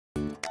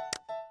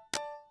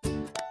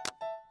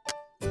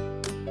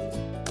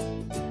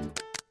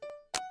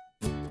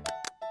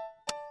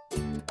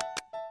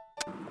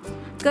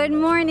Good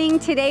morning.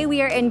 Today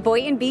we are in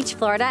Boynton Beach,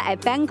 Florida at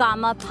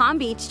Gamla Palm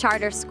Beach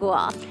Charter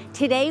School.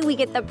 Today we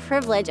get the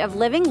privilege of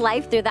living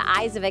life through the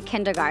eyes of a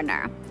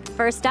kindergartner.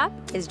 First up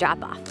is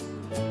drop off.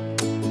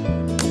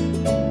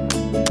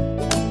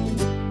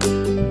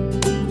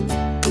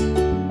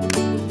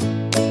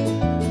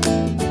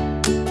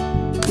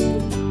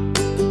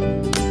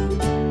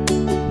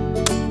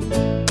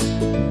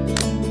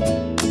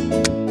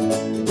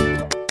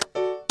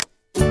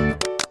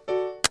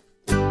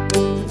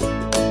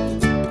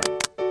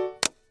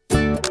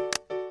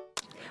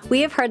 We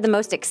have heard the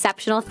most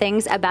exceptional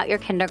things about your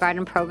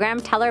kindergarten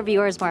program. Tell our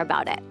viewers more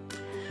about it.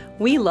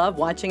 We love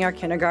watching our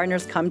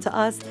kindergartners come to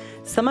us.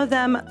 Some of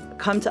them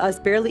come to us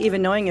barely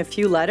even knowing a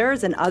few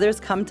letters, and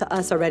others come to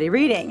us already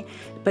reading.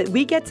 But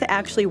we get to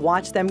actually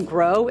watch them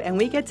grow, and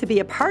we get to be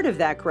a part of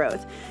that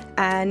growth.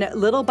 And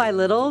little by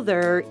little,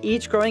 they're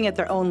each growing at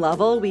their own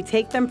level. We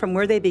take them from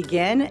where they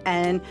begin,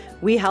 and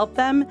we help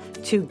them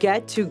to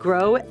get to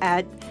grow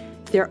at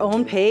their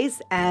own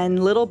pace,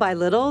 and little by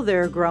little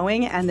they're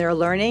growing and they're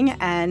learning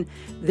and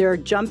they're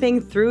jumping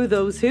through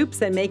those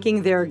hoops and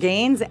making their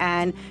gains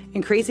and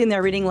increasing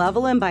their reading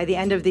level. And by the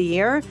end of the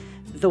year,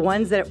 the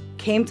ones that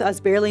came to us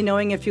barely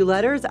knowing a few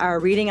letters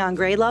are reading on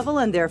grade level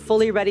and they're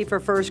fully ready for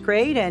first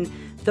grade. And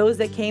those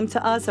that came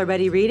to us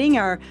already reading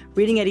are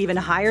reading at even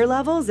higher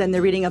levels and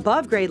they're reading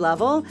above grade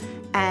level.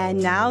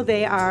 And now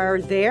they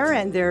are there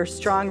and they're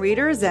strong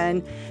readers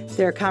and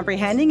they're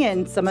comprehending,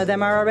 and some of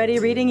them are already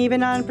reading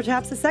even on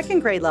perhaps the second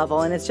grade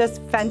level, and it's just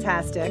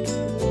fantastic.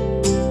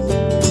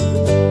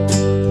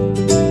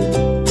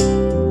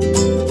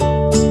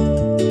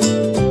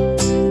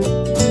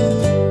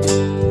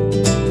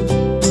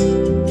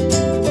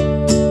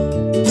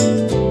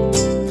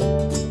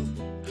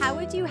 How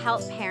would you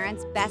help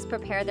parents best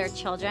prepare their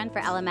children for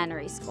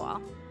elementary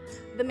school?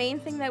 The main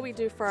thing that we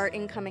do for our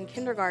incoming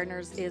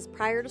kindergartners is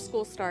prior to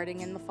school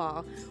starting in the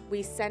fall,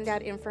 we send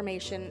out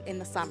information in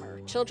the summer.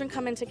 Children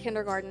come into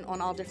kindergarten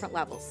on all different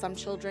levels. Some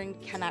children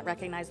cannot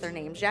recognize their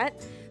names yet.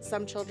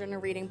 Some children are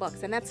reading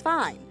books, and that's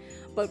fine.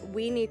 But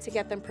we need to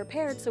get them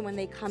prepared so when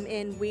they come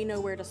in, we know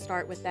where to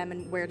start with them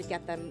and where to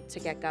get them to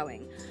get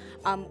going.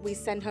 We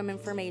send home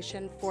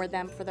information for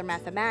them for their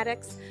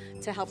mathematics,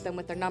 to help them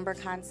with their number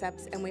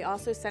concepts, and we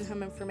also send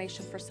home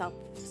information for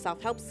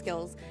self-help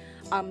skills.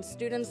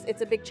 Students,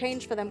 it's a big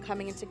change for them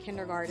coming into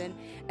kindergarten,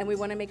 and we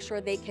want to make sure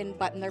they can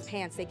button their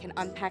pants, they can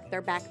unpack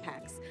their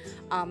backpacks,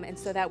 and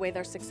so that way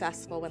they're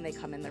successful when they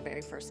come in their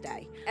very first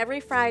day.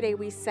 Every Friday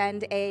we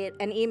send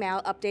an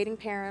email updating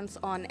parents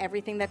on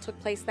everything that took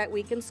place that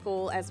week in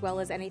school, as well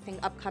as anything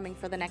upcoming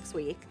for the next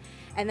week.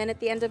 And then at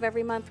the end of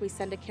every month we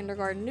send a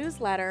kindergarten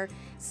newsletter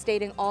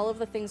stating all of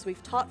the things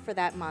we've taught for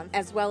that month,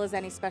 as well as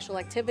any special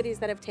activities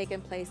that have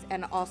taken place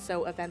and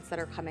also events that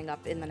are coming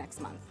up in the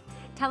next month.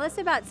 Tell us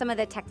about some of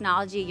the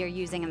technology you're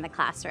using in the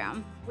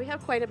classroom. We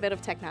have quite a bit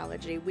of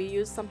technology. We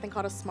use something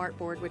called a smart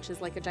board, which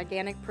is like a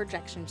gigantic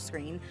projection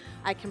screen.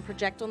 I can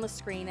project on the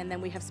screen, and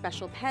then we have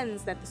special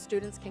pens that the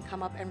students can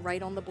come up and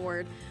write on the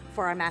board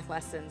for our math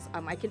lessons.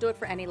 I can do it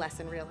for any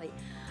lesson, really.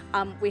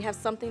 We have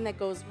something that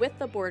goes with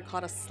the board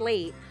called a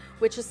slate,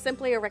 which is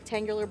simply a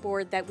rectangular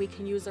board that we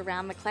can use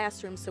around the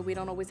classroom so we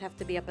don't always have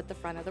to be up at the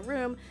front of the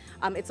room.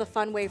 It's a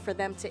fun way for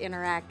them to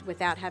interact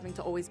without having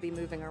to always be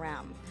moving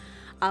around.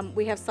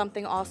 We have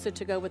something also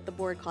to go with the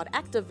board called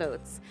Active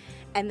Votes,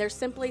 and they're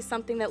simply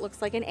something that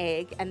looks like an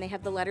egg, and they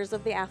have the letters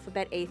of the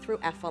alphabet A through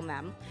F on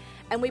them.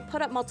 And we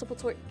put up multiple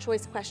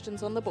choice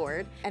questions on the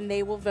board, and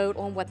they will vote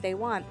on what they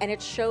want. And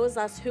it shows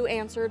us who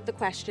answered the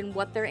question,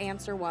 what their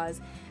answer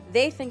was.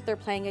 They think they're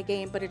playing a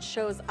game, but it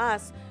shows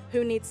us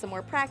who needs some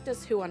more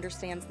practice, who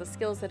understands the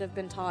skills that have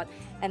been taught,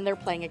 and they're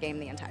playing a game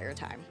the entire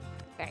time.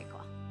 Very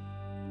cool.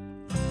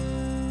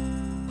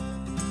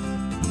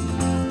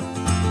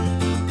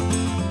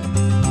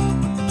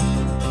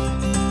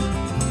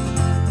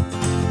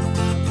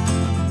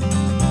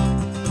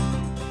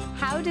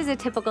 How does a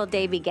typical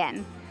day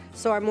begin?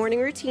 So our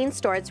morning routine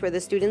starts where the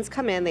students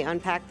come in, they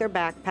unpack their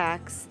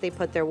backpacks, they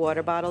put their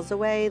water bottles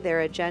away,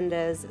 their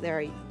agendas,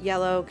 their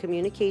yellow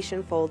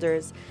communication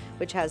folders,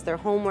 which has their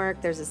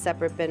homework. There's a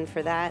separate bin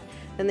for that.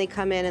 Then they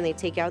come in and they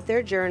take out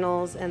their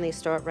journals and they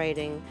start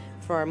writing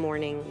for our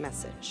morning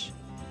message.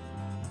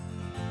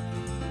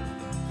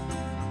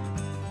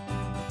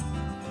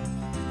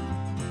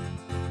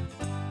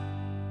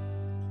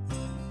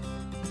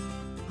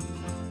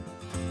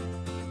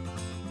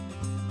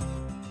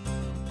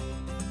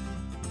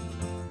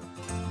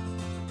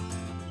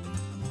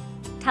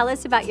 Tell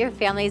us about your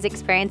family's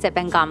experience at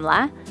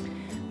Gamla.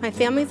 My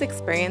family's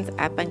experience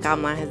at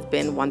Gamla has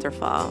been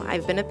wonderful.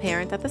 I've been a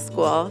parent at the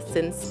school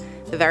since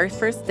the very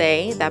first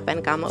day that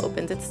Gamla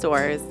opened its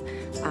doors.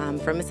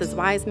 From Mrs.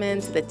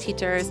 Wiseman to the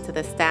teachers to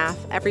the staff,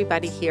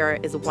 everybody here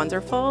is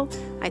wonderful.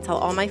 I tell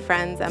all my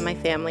friends and my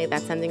family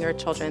that sending your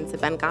children to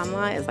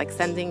Gamla is like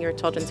sending your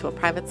children to a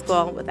private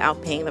school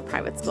without paying the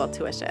private school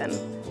tuition.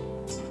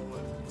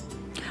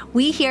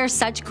 We hear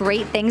such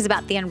great things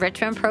about the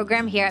enrichment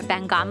program here at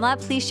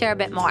Gamla. Please share a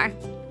bit more.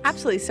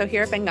 Absolutely. So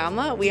here at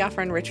Gamla, we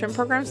offer enrichment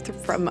programs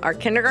from our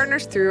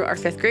kindergartners through our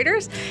 5th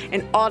graders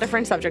in all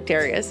different subject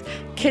areas.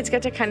 Kids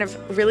get to kind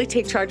of really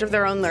take charge of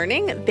their own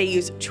learning. They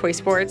use choice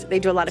boards. They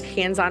do a lot of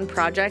hands-on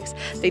projects.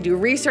 They do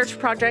research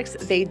projects.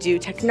 They do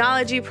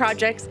technology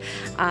projects.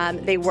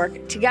 They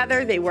work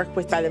together. They work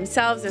by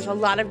themselves. There's a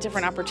lot of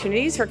different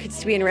opportunities for kids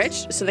to be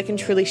enriched so they can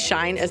truly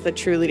shine as the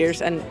true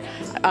leaders and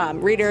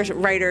readers,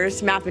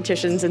 writers,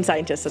 mathematicians, and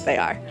scientists that they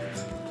are.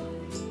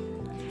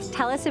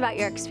 Tell us about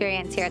your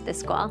experience here at the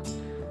school.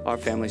 Our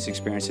family's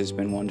experience has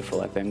been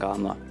wonderful at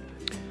Gamla.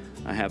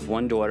 I have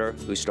one daughter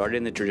who started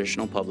in the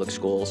traditional public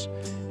schools,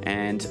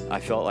 and I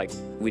felt like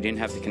we didn't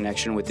have the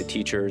connection with the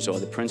teachers or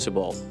the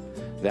principal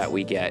that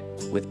we get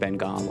with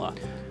Gamla.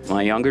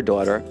 My younger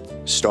daughter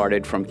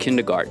started from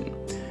kindergarten,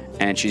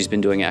 and she's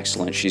been doing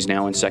excellent. She's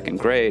now in 2nd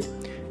grade,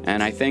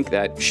 and I think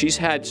that she's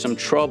had some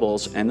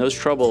troubles, and those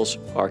troubles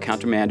are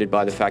countermanded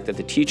by the fact that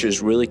the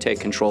teachers really take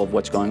control of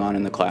what's going on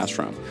in the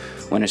classroom.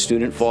 When a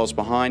student falls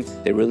behind,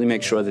 they really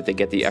make sure that they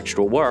get the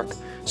extra work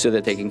so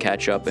that they can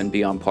catch up and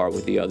be on par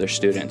with the other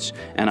students.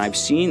 And I've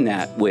seen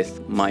that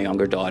with my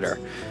younger daughter.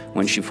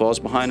 When she falls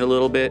behind a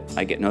little bit,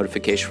 I get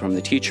notification from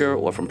the teacher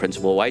or from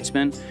Principal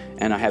Weitzman,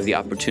 and I have the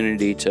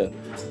opportunity to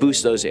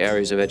boost those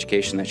areas of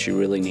education that she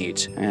really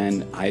needs.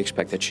 And I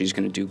expect that she's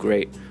going to do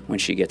great when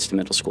she gets to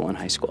middle school and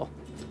high school.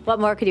 What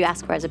more could you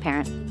ask for as a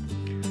parent?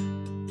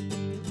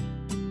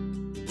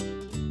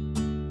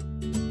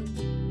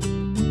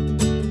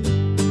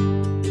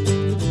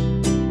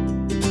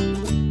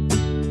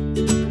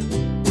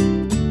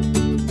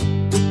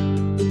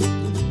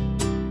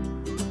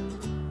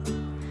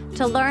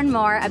 To learn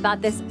more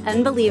about this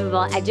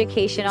unbelievable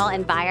educational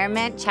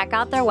environment, check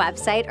out their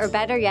website, or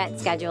better yet,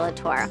 schedule a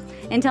tour.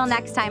 Until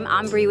next time,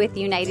 I'm Bree with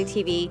United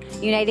TV,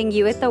 uniting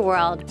you with the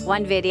world,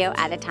 one video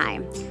at a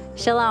time.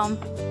 Shalom.